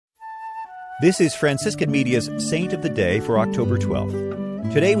This is Franciscan Media's Saint of the Day for October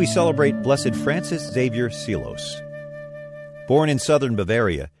 12th. Today we celebrate Blessed Francis Xavier Seelos. Born in southern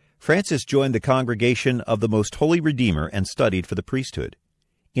Bavaria, Francis joined the congregation of the Most Holy Redeemer and studied for the priesthood.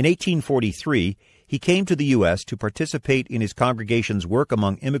 In 1843, he came to the U.S. to participate in his congregation's work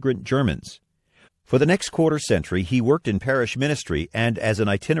among immigrant Germans. For the next quarter century, he worked in parish ministry and as an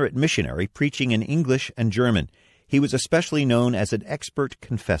itinerant missionary preaching in English and German. He was especially known as an expert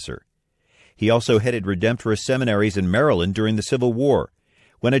confessor. He also headed Redemptorist seminaries in Maryland during the Civil War.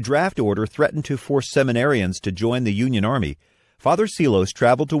 When a draft order threatened to force seminarians to join the Union Army, Father Seelos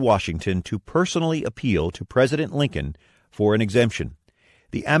traveled to Washington to personally appeal to President Lincoln for an exemption.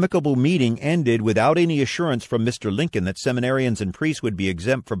 The amicable meeting ended without any assurance from Mr. Lincoln that seminarians and priests would be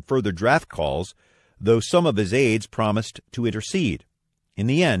exempt from further draft calls, though some of his aides promised to intercede. In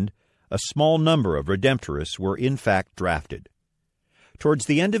the end, a small number of Redemptorists were in fact drafted. Towards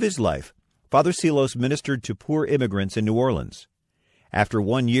the end of his life, Father Seelos ministered to poor immigrants in New Orleans. After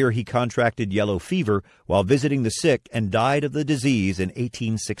 1 year, he contracted yellow fever while visiting the sick and died of the disease in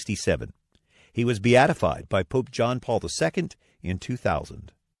 1867. He was beatified by Pope John Paul II in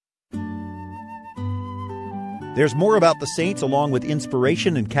 2000. There's more about the saints along with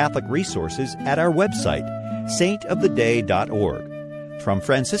inspiration and Catholic resources at our website, saintoftheday.org. From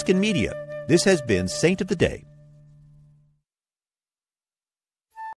Franciscan Media, this has been Saint of the Day.